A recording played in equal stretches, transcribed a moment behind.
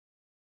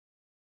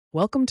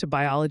Welcome to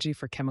Biology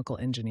for Chemical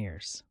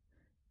Engineers.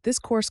 This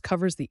course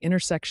covers the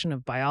intersection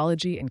of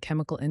biology and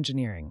chemical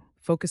engineering,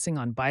 focusing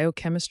on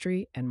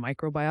biochemistry and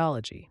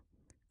microbiology.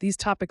 These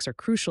topics are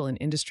crucial in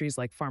industries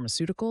like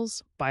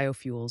pharmaceuticals,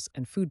 biofuels,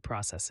 and food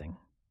processing.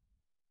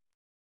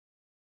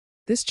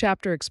 This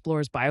chapter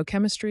explores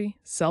biochemistry,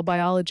 cell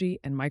biology,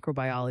 and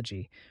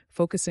microbiology,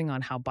 focusing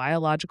on how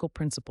biological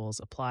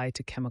principles apply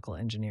to chemical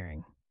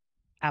engineering.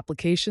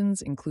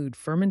 Applications include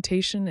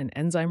fermentation and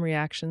enzyme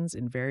reactions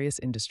in various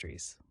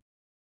industries.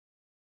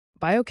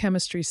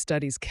 Biochemistry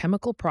studies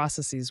chemical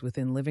processes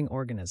within living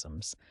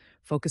organisms,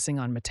 focusing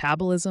on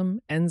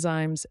metabolism,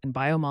 enzymes, and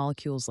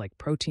biomolecules like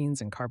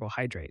proteins and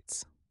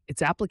carbohydrates.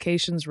 Its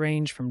applications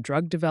range from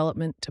drug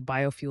development to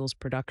biofuels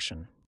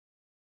production.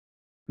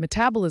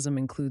 Metabolism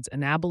includes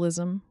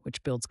anabolism,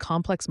 which builds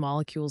complex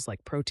molecules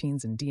like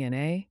proteins and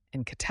DNA,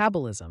 and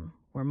catabolism,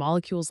 where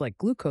molecules like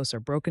glucose are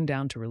broken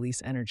down to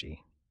release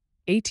energy.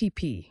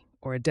 ATP,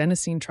 or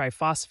adenosine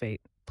triphosphate,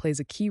 plays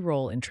a key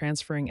role in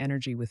transferring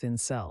energy within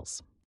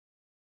cells.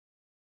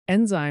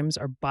 Enzymes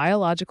are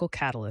biological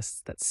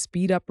catalysts that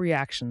speed up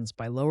reactions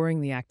by lowering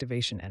the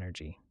activation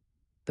energy.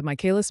 The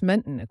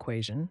Michaelis-Menten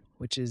equation,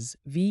 which is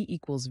V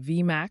equals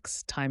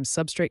Vmax times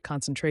substrate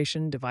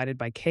concentration divided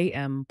by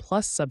Km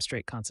plus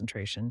substrate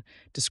concentration,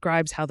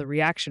 describes how the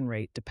reaction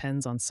rate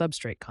depends on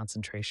substrate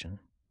concentration.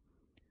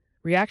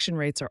 Reaction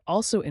rates are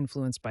also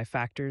influenced by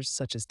factors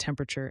such as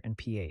temperature and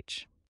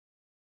pH.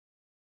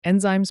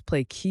 Enzymes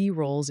play key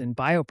roles in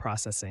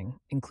bioprocessing,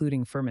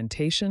 including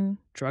fermentation,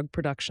 drug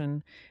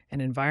production,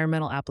 and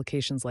environmental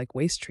applications like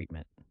waste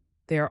treatment.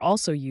 They are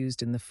also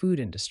used in the food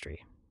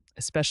industry,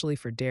 especially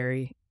for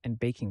dairy and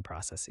baking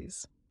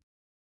processes.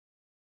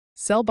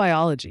 Cell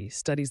biology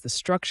studies the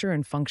structure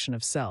and function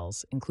of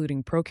cells,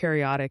 including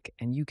prokaryotic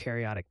and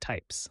eukaryotic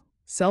types.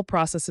 Cell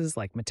processes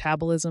like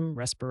metabolism,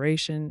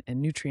 respiration,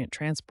 and nutrient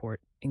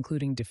transport,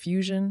 including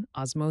diffusion,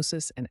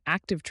 osmosis, and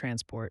active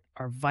transport,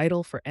 are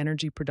vital for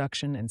energy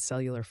production and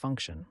cellular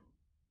function.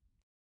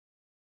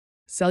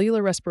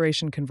 Cellular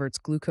respiration converts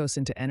glucose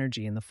into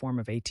energy in the form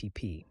of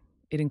ATP.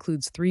 It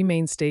includes three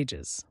main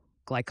stages: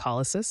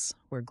 glycolysis,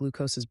 where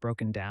glucose is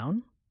broken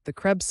down, the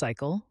Krebs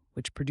cycle,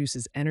 which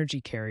produces energy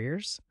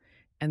carriers,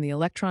 and the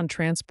electron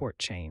transport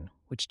chain,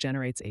 which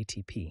generates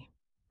ATP.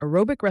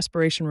 Aerobic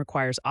respiration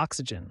requires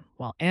oxygen,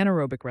 while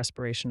anaerobic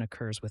respiration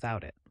occurs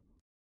without it.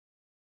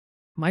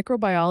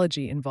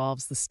 Microbiology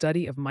involves the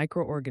study of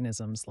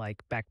microorganisms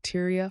like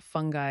bacteria,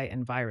 fungi,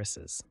 and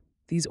viruses.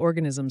 These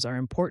organisms are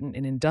important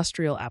in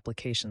industrial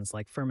applications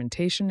like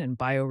fermentation and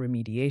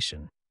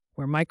bioremediation,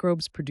 where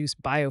microbes produce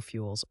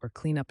biofuels or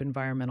clean up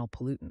environmental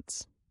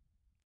pollutants.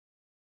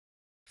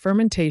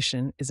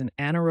 Fermentation is an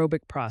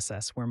anaerobic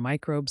process where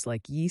microbes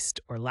like yeast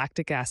or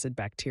lactic acid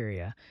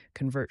bacteria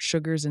convert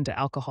sugars into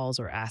alcohols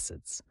or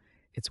acids.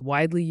 It's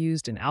widely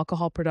used in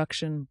alcohol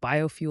production,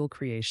 biofuel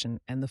creation,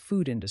 and the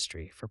food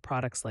industry for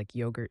products like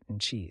yogurt and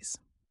cheese.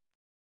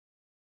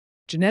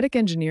 Genetic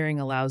engineering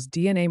allows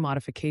DNA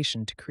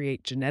modification to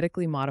create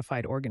genetically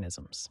modified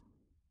organisms.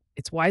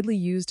 It's widely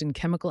used in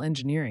chemical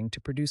engineering to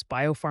produce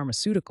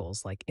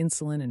biopharmaceuticals like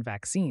insulin and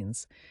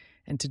vaccines,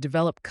 and to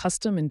develop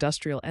custom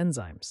industrial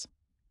enzymes.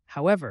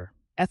 However,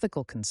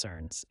 ethical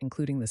concerns,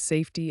 including the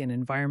safety and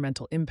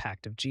environmental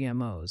impact of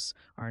GMOs,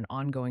 are an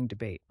ongoing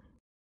debate.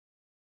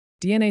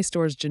 DNA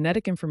stores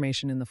genetic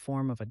information in the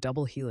form of a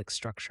double helix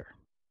structure.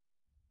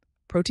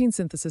 Protein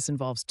synthesis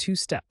involves two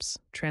steps: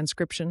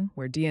 transcription,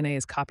 where DNA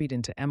is copied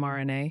into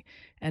mRNA,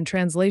 and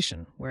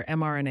translation, where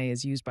mRNA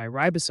is used by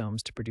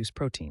ribosomes to produce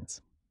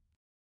proteins.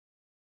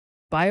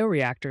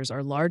 Bioreactors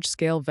are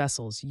large-scale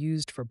vessels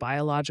used for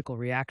biological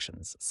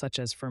reactions, such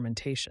as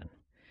fermentation.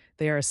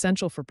 They are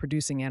essential for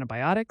producing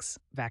antibiotics,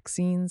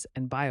 vaccines,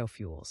 and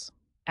biofuels.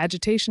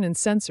 Agitation and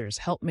sensors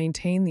help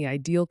maintain the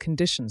ideal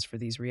conditions for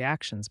these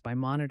reactions by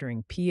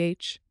monitoring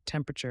pH,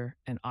 temperature,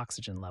 and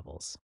oxygen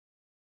levels.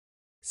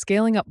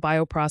 Scaling up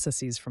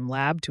bioprocesses from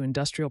lab to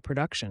industrial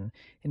production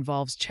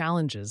involves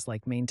challenges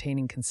like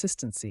maintaining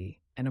consistency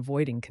and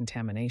avoiding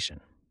contamination.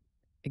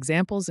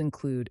 Examples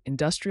include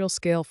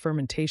industrial-scale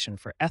fermentation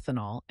for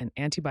ethanol and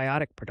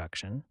antibiotic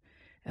production,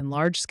 and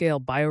large-scale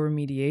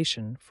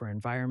bioremediation for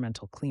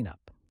environmental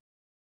cleanup.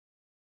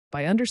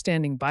 By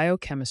understanding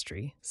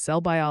biochemistry,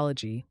 cell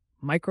biology,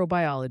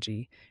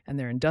 microbiology, and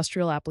their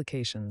industrial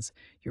applications,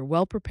 you're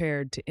well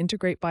prepared to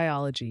integrate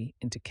biology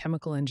into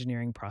chemical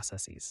engineering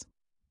processes.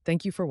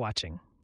 Thank you for watching.